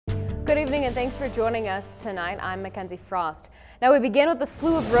Good evening and thanks for joining us tonight. I'm Mackenzie Frost. Now we begin with a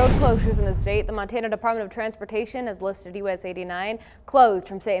slew of road closures in the state. The Montana Department of Transportation has listed US 89 closed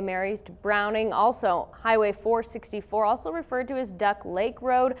from St. Mary's to Browning. Also, Highway 464, also referred to as Duck Lake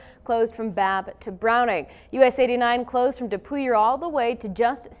Road, closed from Babb to Browning. US 89 closed from Depouillier all the way to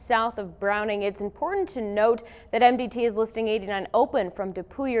just south of Browning. It's important to note that MDT is listing 89 open from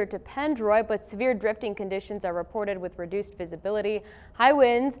Depouillier to Pendroy, but severe drifting conditions are reported with reduced visibility, high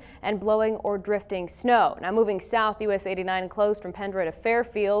winds, and blowing or drifting snow. Now moving south, US 89 closed from Pendroy to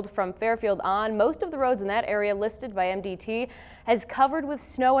Fairfield. From Fairfield on, most of the roads in that area listed by MDT has covered with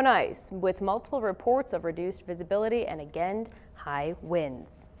snow and ice, with multiple reports of reduced visibility and again high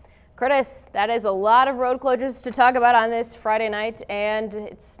winds. Curtis, that is a lot of road closures to talk about on this Friday night, and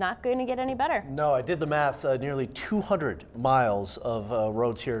it's not going to get any better. No, I did the math. Nearly 200 miles of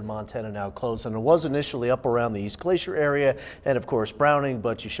roads here in Montana now closed, and it was initially up around the East Glacier area and, of course, Browning,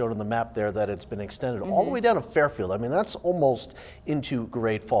 but you showed on the map there that it's been extended all the way down to Fairfield. I mean, that's almost into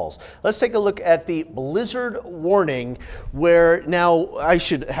Great Falls. Let's take a look at the blizzard warning, where now I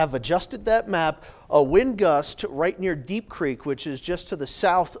should have adjusted that map. A wind gust right near Deep Creek, which is just to the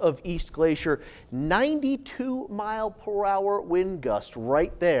south of East Glacier, 92-mile-per-hour wind gust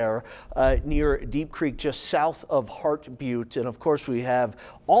right there near Deep Creek, just south of Hart Butte. And of course, we have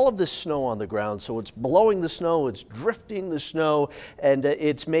all of this snow on the ground, so it's blowing the snow, it's drifting the snow, and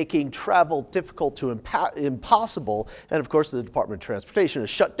it's making travel difficult to impossible. And of course, the Department of Transportation has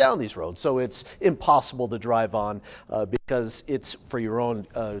shut down these roads, so it's impossible to drive on because it's for your own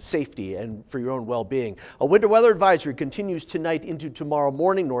safety and for your own well-being. A winter weather advisory continues tonight into tomorrow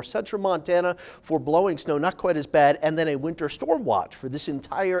morning, north central Montana for blowing snow, not quite as bad, and then a winter storm watch for this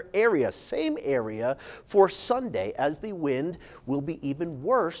entire area, same area for Sunday, as the wind will be even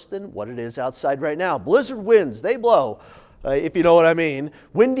worse than what it is outside right now. Blizzard winds, they blow. If you know what I mean.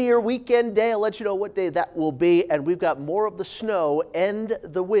 Windier weekend day. I'll let you know what day that will be, and we've got more of the snow and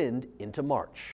the wind into March.